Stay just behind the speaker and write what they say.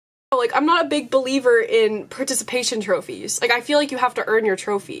Like, I'm not a big believer in participation trophies. Like, I feel like you have to earn your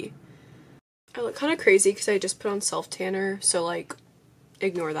trophy. I look kind of crazy because I just put on self-tanner, so like,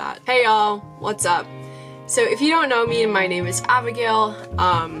 ignore that. Hey y'all, what's up? So if you don't know me, my name is Abigail.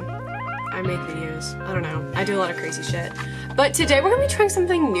 I make videos. I don't know. I do a lot of crazy shit. But today we're gonna be trying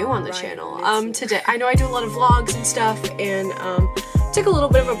something new on the channel. Today, I know I do a lot of vlogs and stuff, and took a little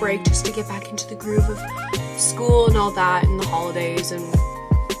bit of a break just to get back into the groove of school and all that, and the holidays, and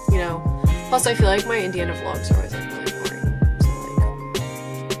you know. Plus, I feel like my Indiana vlogs are always like really boring. So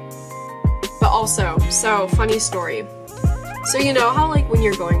like, but also, so funny story. So you know how like when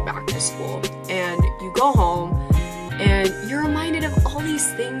you're going back to school and you go home and you're reminded of all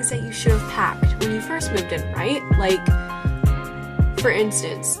these things that you should have packed when you first moved in, right? Like, for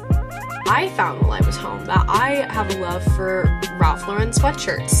instance, I found while I was home that I have a love for Ralph Lauren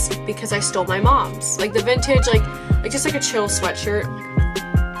sweatshirts because I stole my mom's. Like the vintage, like just like a chill sweatshirt.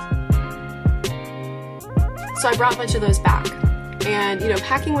 So I brought a bunch of those back. And, you know,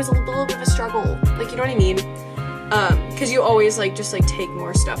 packing was a little bit of a struggle. Like, you know what I mean? Because you always like just like take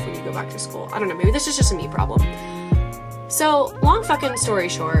more stuff when you go back to school. I don't know, maybe this is just a me problem. So, long fucking story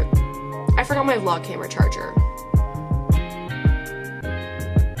short, I forgot my vlog camera charger.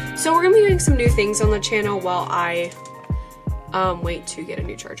 So we're gonna be doing some new things on the channel while I wait to get a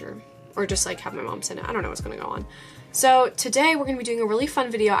new charger. Or just like have my mom send it. I don't know what's gonna go on. So today we're gonna be doing a really fun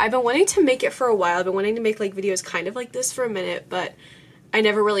video. I've been wanting to make it for a while. I've been wanting to make like videos kind of like this for a minute, but I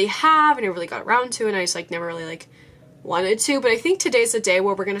never really have, and I never really got around to, and I just like never really like wanted to. But I think today's the day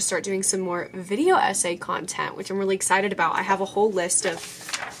where we're gonna start doing some more video essay content, which I'm really excited about. I have a whole list of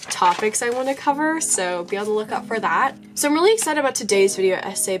topics I want to cover, so be on the lookout for that. So I'm really excited about today's video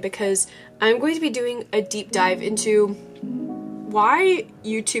essay because I'm going to be doing a deep dive into why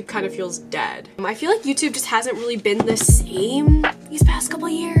YouTube kind of feels dead. I feel like YouTube just hasn't really been the same these past couple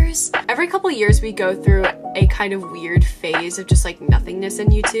years. Every couple years we go through a kind of weird phase of just like nothingness in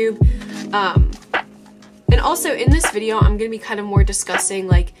YouTube. And also in this video I'm gonna be kind of more discussing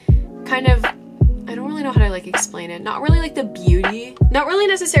like kind of, I don't really know how to like explain it, not really like the beauty, not really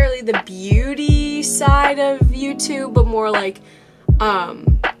necessarily the beauty side of YouTube, but more like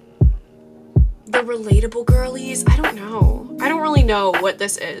the relatable girlies. I don't know. I don't really know what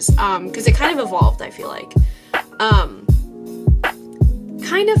this is, because it kind of evolved, I feel like.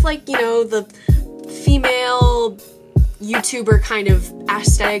 Kind of like, you know, the female YouTuber kind of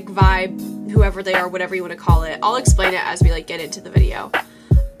aesthetic vibe, whoever they are, whatever you want to call it. I'll explain it as we like get into the video.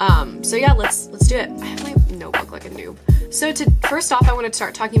 So yeah, let's do it. I have my notebook like a noob. So first off, I want to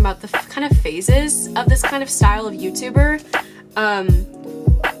start talking about the kind of phases of this kind of style of YouTuber.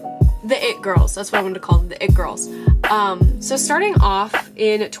 The it girls, that's what I wanted to call them, the it girls. So starting off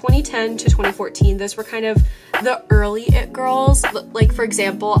in 2010 to 2014, those were kind of the early it girls. Like for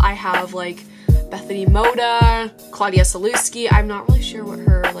example, I have like Bethany Moda, Claudia Salewski. I'm not really sure what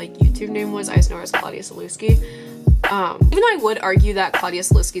her like YouTube name was. I just know her as Claudia Salewski. Even though I would argue that Claudia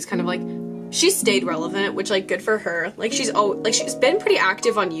Salewski is kind of like, she stayed relevant, which like good for her. Like she's been pretty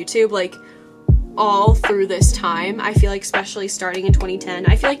active on YouTube like all through this time. I feel like especially starting in 2010.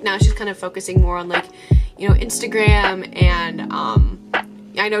 I feel like now she's kind of focusing more on like, you know, Instagram, and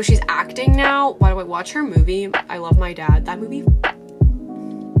I know she's acting now. Why do I watch her movie? I Love My Dad. That movie,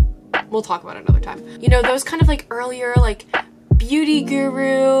 we'll talk about it another time. You know, those kind of like earlier like beauty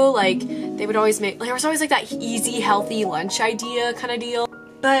guru, like they would always make, there was always like that easy healthy lunch idea kind of deal.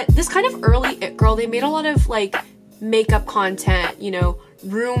 But this kind of early it girl, they made a lot of like makeup content, you know,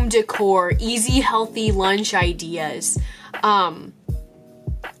 room decor, easy healthy lunch ideas, and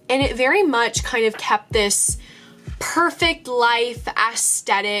it very much kind of kept this perfect life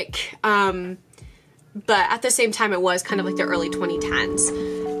aesthetic, but at the same time it was kind of like the early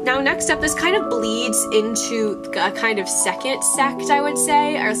 2010s. Now next up, this kind of bleeds into a kind of second sect, I would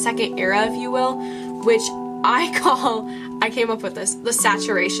say, or second era if you will, which I came up with this, the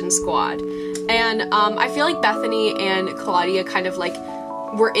saturation squad. And I feel like Bethany and Claudia kind of like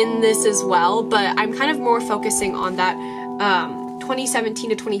were in this as well, but I'm kind of more focusing on that 2017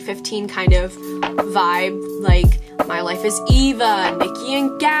 to 2015 kind of vibe, like My Life is Eva, Nikki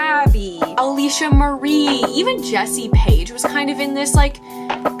and Gabby, Alicia Marie, even Jessie Page was kind of in this like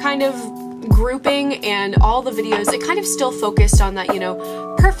kind of grouping, and all the videos, it kind of still focused on that, you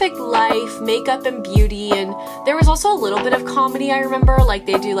know, perfect life, makeup and beauty. And there was also a little bit of comedy, I remember, like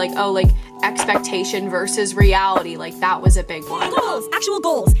they do like, oh, like expectation versus reality, like that was a big one. Goals, actual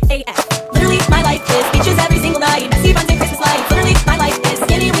goals, AF. Literally, my life is beaches every single night, messy buns and Christmas lights. Literally, my life is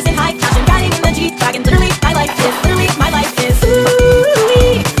skinny, recent high fashion, riding in the G-Wagon. Literally, my life is,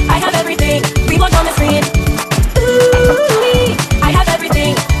 ooh-wee, I have everything, we walk on the screen. Ooh-wee, I have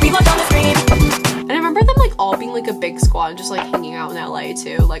everything, we walk Squad and just like hanging out in LA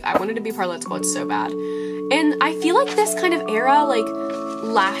too. Like I wanted to be part of Lit Squad so bad. And I feel like this kind of era like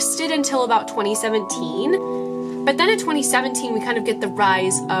lasted until about 2017. But then in 2017, we kind of get the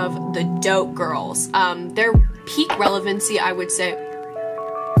rise of the dope girls. Their peak relevancy, I would say.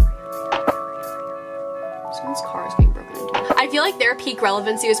 Someone's car is getting broken into. I feel like their peak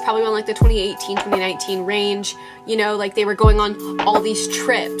relevancy was probably on like the 2018, 2019 range. You know, like they were going on all these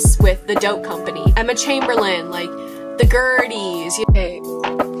trips with the dope company. Emma Chamberlain, like the Gerties. Okay,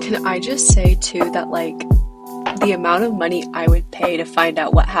 can I just say too that like the amount of money I would pay to find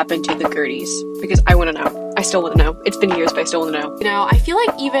out what happened to the Gerties, because I want to know. I still want to know. It's been years, but I still want to know. You know, I feel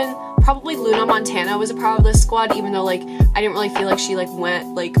like even probably Luna Montana was a part of this squad, even though like I didn't really feel like she like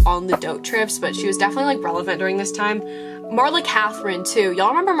went like on the dope trips, but she was definitely like relevant during this time. Marla Catherine too. Y'all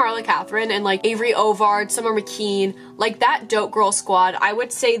remember Marla Catherine and like Avery Ovard, Summer McKeen, like that dope girl squad. I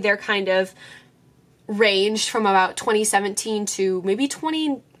would say they're kind of ranged from about 2017 to maybe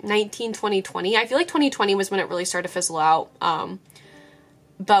 2019, 2020. I feel like 2020 was when it really started to fizzle out.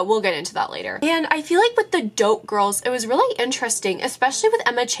 But we'll get into that later. And I feel like with the dope girls, it was really interesting, especially with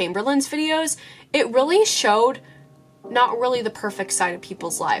Emma Chamberlain's videos. It really showed not really the perfect side of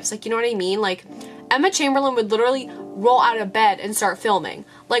people's lives. Like, you know what I mean? Like, Emma Chamberlain would literally roll out of bed and start filming.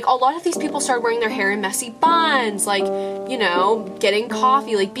 Like, a lot of these people started wearing their hair in messy buns, like, you know, getting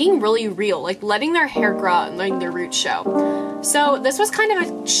coffee, like, being really real, like, letting their hair grow out and letting their roots show. So this was kind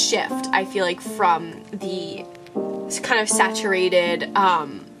of a shift, I feel like, from the kind of saturated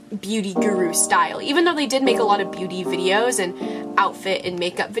beauty guru style, even though they did make a lot of beauty videos and outfit and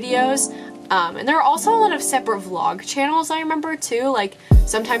makeup videos. And there are also a lot of separate vlog channels I remember too. Like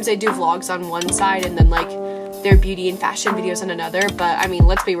sometimes they do vlogs on one side and then like their beauty and fashion videos on another. But I mean,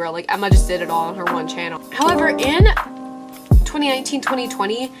 let's be real, like Emma just did it all on her one channel. However, in 2019,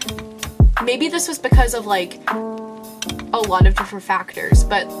 2020, maybe this was because of like a lot of different factors,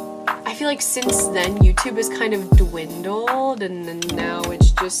 but I feel like since then YouTube has kind of dwindled and then now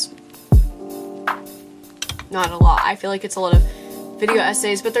it's just not a lot. I feel like it's a lot of video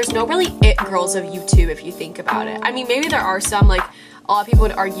essays, but there's no really it girls of YouTube if you think about it. I mean, maybe there are some, like a lot of people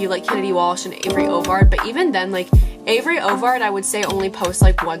would argue like Kennedy Walsh and Avery Ovard, but even then, like Avery Ovard I would say only posts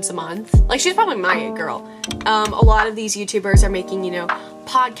like once a month. Like she's probably my it girl. A lot of these YouTubers are making, you know,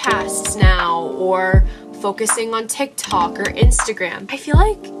 podcasts now or focusing on TikTok or Instagram. I feel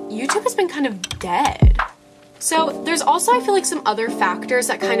like YouTube has been kind of dead. So there's also, I feel like, some other factors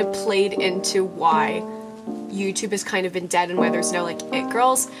that kind of played into why YouTube has kind of been dead and why there's no like it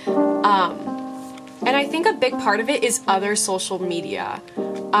girls. And I think a big part of it is other social media.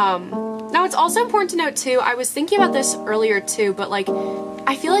 Now it's also important to note too, I was thinking about this earlier too, but like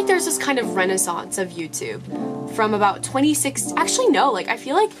I feel like there's this kind of renaissance of YouTube from about 2016, actually no, like I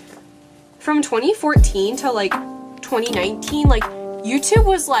feel like from 2014 to like 2019, like YouTube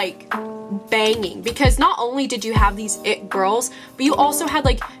was like banging because not only did you have these it girls, but you also had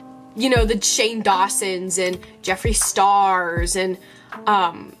like, you know, the Shane Dawsons and Jeffree Stars and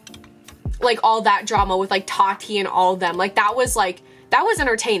like all that drama with like Tati and all of them. Like that was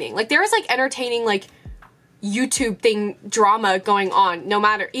entertaining. Like there was like entertaining like YouTube thing drama going on, no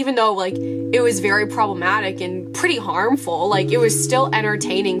matter, even though like it was very problematic and pretty harmful, like it was still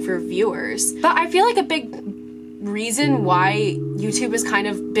entertaining for viewers. But I feel like a big reason why YouTube has kind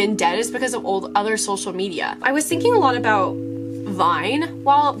of been dead is because of other social media. I was thinking a lot about Vine,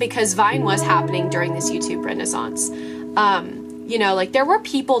 because Vine was happening during this YouTube renaissance. You know, like there were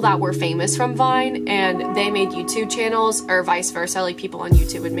people that were famous from Vine and they made YouTube channels, or vice versa, like people on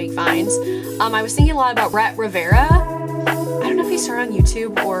YouTube would make Vines. I was thinking a lot about Brett Rivera. I don't know if he started on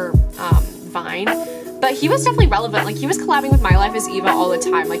YouTube or Vine, but he was definitely relevant. Like he was collabing with My Life as Eva all the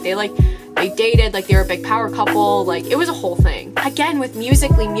time. Like they dated, like they were a big power couple, like it was a whole thing. Again, with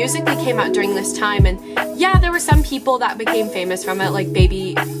Musical.ly came out during this time, and yeah, there were some people that became famous from it, like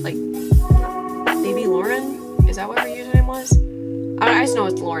Baby Lauren? Is that what her username was? I just know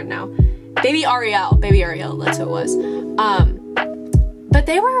it's Lauren now. Baby Ariel, that's who it was. But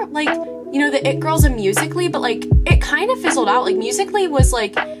they were like, you know, the it girls of Musical.ly, but like it kind of fizzled out. Like Musical.ly was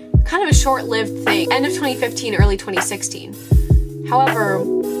like kind of a short-lived thing, end of 2015, early 2016. However,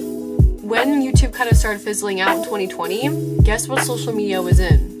 when YouTube kind of started fizzling out in 2020, guess what social media was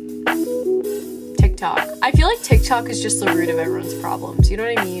in? TikTok. I feel like TikTok is just the root of everyone's problems, you know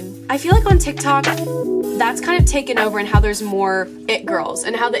what I mean? I feel like on TikTok, that's kind of taken over, and how there's more it girls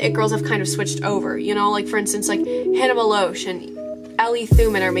and how the it girls have kind of switched over, you know, like for instance, like Hannah Maloche and Ellie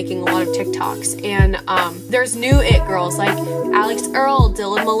Thuman are making a lot of TikToks, and there's new it girls like Alex Earl,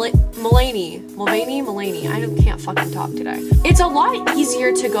 Dylan Mulvaney, I can't fucking talk today. It's a lot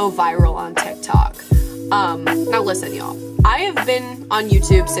easier to go viral on TikTok. Now listen, y'all. I have been on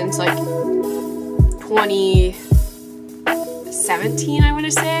YouTube since like 2017, I want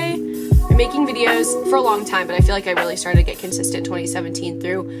to say. I'm making videos for a long time, but I feel like I really started to get consistent 2017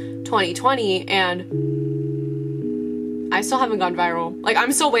 through 2020, and I still haven't gone viral. Like,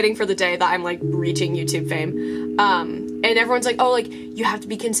 I'm still waiting for the day that I'm like reaching YouTube fame. And everyone's like, oh, like, you have to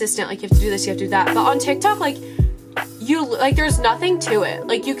be consistent, like, you have to do this, you have to do that. But on TikTok, like, there's nothing to it.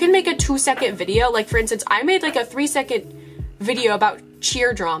 Like, you can make a 2-second video. Like, for instance, I made like a 3-second video about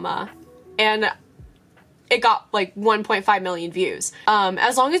cheer drama, and it got like 1.5 million views.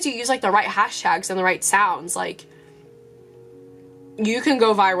 As long as you use like the right hashtags and the right sounds, like, you can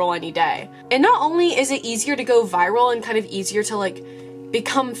go viral any day. And not only is it easier to go viral and kind of easier to like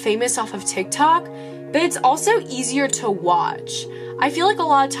become famous off of TikTok, but it's also easier to watch. I feel like a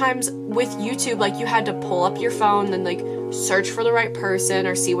lot of times with YouTube, like, you had to pull up your phone and like search for the right person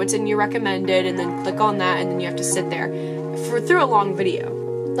or see what's in your recommended and then click on that, and then you have to sit there through a long video.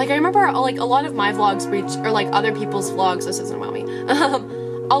 Like, I remember like a lot of my vlogs or like other people's vlogs, this isn't about me,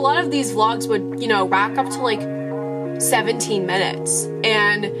 a lot of these vlogs would, you know, rack up to like 17 minutes,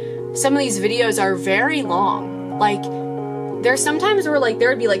 and some of these videos are very long. Like, there's sometimes where like there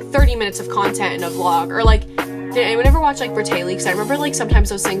would be like 30 minutes of content in a vlog, or like, did anyone ever watch like birthday leaks? I remember like sometimes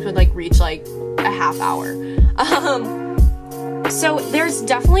those things would like reach like a half hour. So there's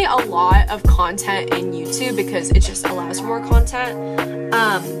definitely a lot of content in YouTube because it just allows for more content.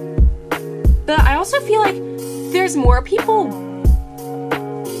 But I also feel like there's more people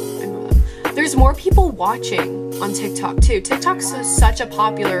watching on TikTok too. TikTok's such a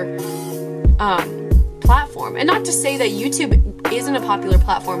popular platform. And not to say that YouTube isn't a popular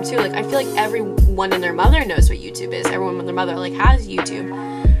platform too. Like, I feel like everyone and their mother knows what YouTube is. Everyone and their mother like has YouTube.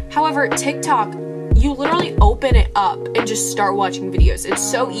 However, TikTok, you literally open it up and just start watching videos. It's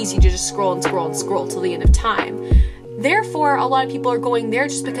so easy to just scroll and scroll and scroll till the end of time. Therefore, a lot of people are going there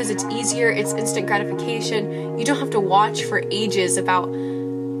just because it's easier, it's instant gratification. You don't have to watch for ages to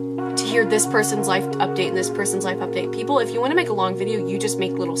hear this person's life update and this person's life update. People, if you want to make a long video, you just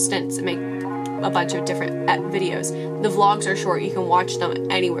make little stints and make a bunch of different videos. The vlogs are short, you can watch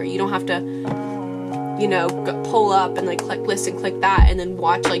them anywhere. You don't have to, you know, pull up and like click this and click that and then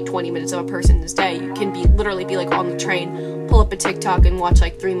watch like 20 minutes of a person's day. You can literally be like on the train, pull up a TikTok and watch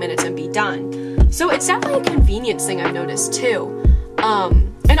like 3 minutes and be done. So it's definitely a convenience thing I've noticed too.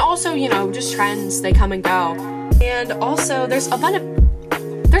 And also, you know, just trends, they come and go. And also there's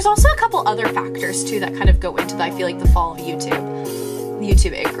also a couple other factors too that kind of go into, I feel like, the fall of YouTube. The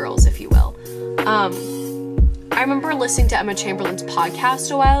YouTube it girls, if you will. I remember listening to Emma Chamberlain's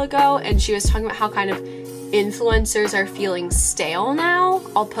podcast a while ago, and she was talking about how kind of influencers are feeling stale now.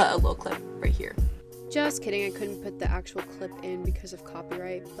 I'll put a little clip right here. Just kidding, I couldn't put the actual clip in because of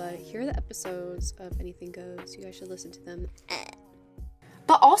copyright, but here are the episodes of Anything Goes. You guys should listen to them.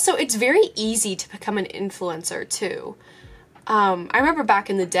 But also, it's very easy to become an influencer too. I remember back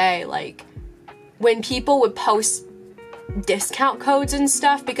in the day, like, when people would post discount codes and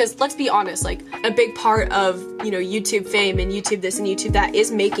stuff, because let's be honest, like, a big part of, you know, YouTube fame and YouTube this and YouTube that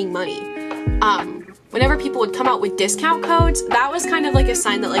is making money. Whenever people would come out with discount codes, that was kind of like a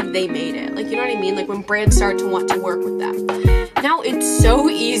sign that like they made it. Like, you know what I mean? Like, when brands start to want to work with them. Now it's so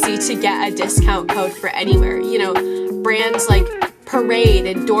easy to get a discount code for anywhere. You know, brands like Parade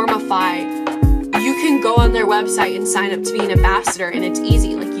and Dormify, you can go on their website and sign up to be an ambassador, and it's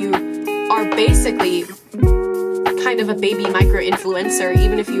easy. Like, you are basically kind of a baby micro influencer,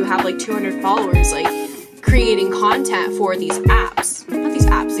 even if you have like 200 followers, like creating content for these apps, not these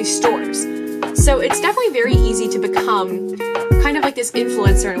apps, these stores. So it's definitely very easy to become kind of like this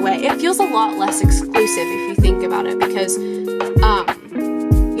influencer in a way. It feels a lot less exclusive if you think about it, because you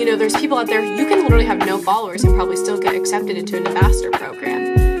know, there's people out there, you can literally have no followers and probably still get accepted into an ambassador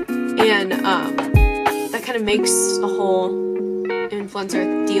program, and that kind of makes the whole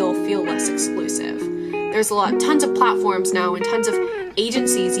influencer deal feel less exclusive. There's tons of platforms now and tons of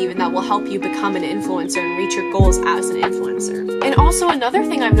agencies even that will help you become an influencer and reach your goals as an influencer. And also another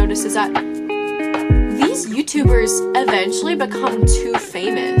thing I've noticed is that these YouTubers eventually become too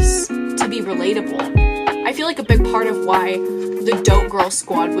famous to be relatable. I feel like a big part of why the Dope Girl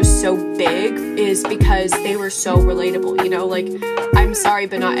Squad was so big is because they were so relatable, you know, like, I'm sorry,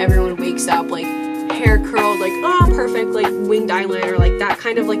 but not everyone wakes up like hair curled, like, oh, perfect, like winged eyeliner, like that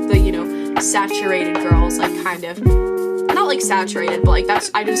kind of, like, the, you know, saturated girls, like, kind of, not like saturated, but like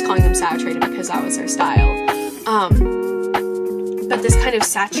I'm just calling them saturated because that was their style. But this kind of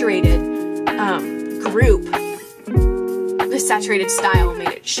saturated group, this saturated style made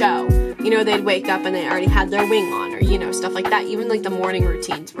it show. You know, they'd wake up and they already had their wing on, or, you know, stuff like that. Even like the morning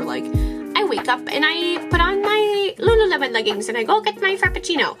routines were like, I wake up and I put on my Lululemon leggings and I go get my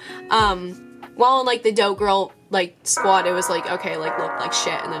Frappuccino. While in like the dope girl like squad, it was like, okay, like look like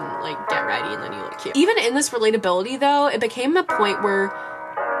shit and then like get ready and then you look cute. Even in this relatability though, it became a point where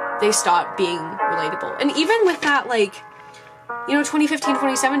they stopped being relatable. And even with that, like, you know, 2015,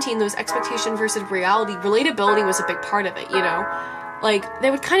 2017, those expectation versus reality, relatability was a big part of it, you know? Like, they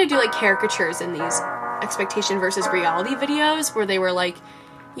would kind of do like caricatures in these expectation versus reality videos where they were like,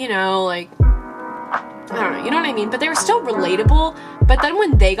 you know, like, I don't know, you know what I mean? But they were still relatable. But then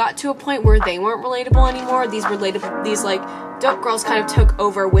when they got to a point where they weren't relatable anymore, these like dope girls kind of took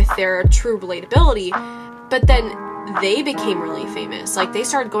over with their true relatability. But then they became really famous. Like, they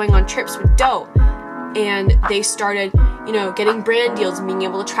started going on trips with dope, and they started, you know, getting brand deals and being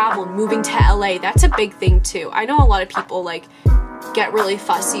able to travel and moving to LA. That's a big thing too. I know a lot of people like get really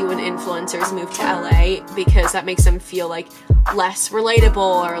fussy when influencers move to LA because that makes them feel like less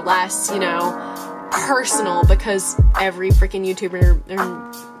relatable or less, you know, personal, because every freaking YouTuber or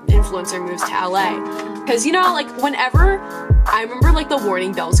influencer moves to LA. Because, you know, like, whenever, I remember like the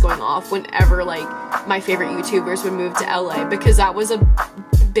warning bells going off whenever like my favorite YouTubers would move to LA, because that was a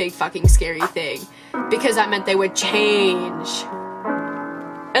big fucking scary thing, because that meant they would change.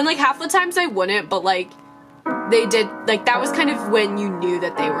 And like half the times they wouldn't, but like they did. Like, that was kind of when you knew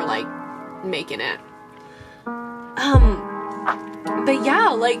that they were like making it. But yeah,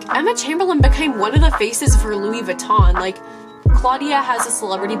 like, Emma Chamberlain became one of the faces for Louis Vuitton. Like, Claudia has a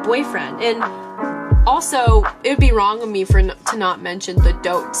celebrity boyfriend. And also, it would be wrong of me to not mention the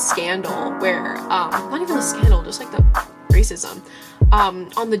dope scandal where, not even the scandal, just like the racism,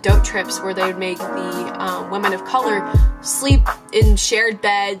 on the dope trips where they would make the women of color sleep in shared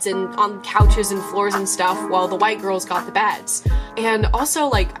beds and on couches and floors and stuff while the white girls got the beds. And also,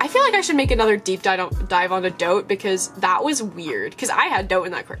 like, I feel like I should make another deep dive on a dote, because that was weird, because I had dote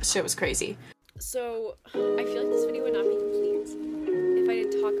and that shit was crazy. So I feel like this video would not be complete if I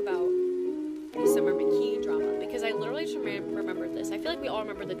didn't talk about the Summer McKee drama, because I literally just remembered this. I feel like we all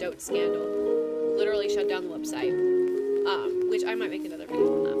remember the dote scandal. Literally shut down the website, which I might make another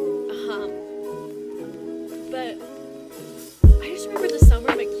video on that. But I just remember the Summer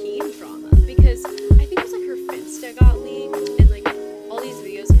McKee drama, because I think it was like her Finsta got leaked, and like all these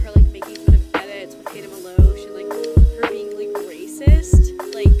videos of her like making fun of edits with Hannah Maloche and like her being like racist,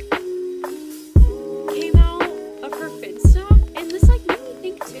 like, came out of her Finsta. And this like made me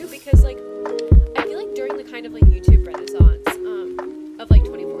think too, because like I feel like during the kind of like YouTube renaissance of like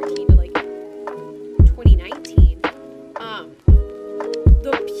 2014 to like 2019,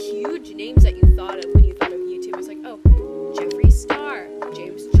 the huge names that you thought of when you thought of YouTube was like, oh, Jeffree Star,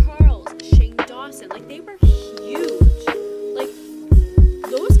 James Charles, Shane Dawson, like they were huge. Like,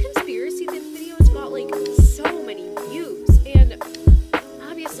 those conspiracy videos got like so many views, and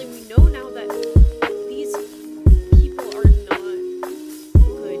obviously we know now that these people are not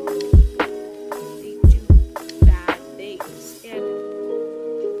good people. They do bad things. And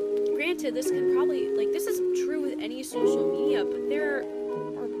granted, this can probably, like, this is true with any social media, but there are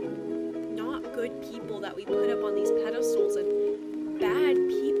not good people that we put up on these pedestals and bad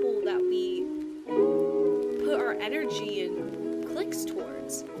people that we put our energy and clicks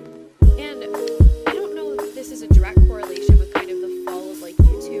towards. And I don't know if this is a direct correlation with kind of the fall of like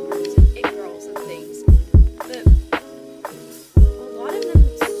YouTubers and it girls and things, but a lot of them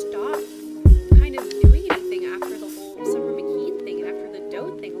stopped kind of doing anything after the whole Summer McKee thing and after the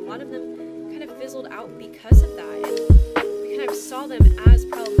dote thing. A lot of them kind of fizzled out because of that, and we kind of saw them as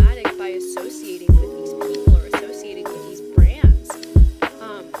problematic by associating with these people or associating with these brands.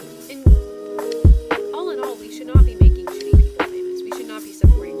 And all in all, we should not be making shitty people famous. We should not be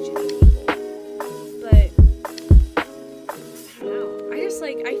supporting shitty people. But I don't know.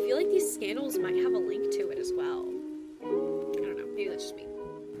 I feel like these scandals might have a link to it as well. I don't know. Maybe that's just me.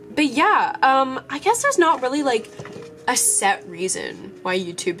 But yeah, I guess there's not really like a set reason why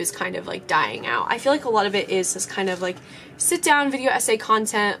YouTube is kind of like dying out. I feel like a lot of it is this kind of like sit down video essay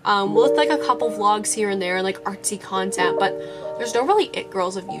content with like a couple vlogs here and there and like artsy content, but there's no really it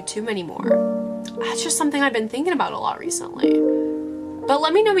girls of YouTube anymore. That's just something I've been thinking about a lot recently. But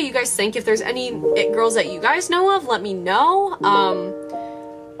let me know what you guys think. If there's any it girls that you guys know of, let me know.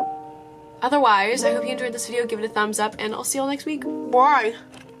 Otherwise, I hope you enjoyed this video. Give it a thumbs up and I'll see you all next week. Bye!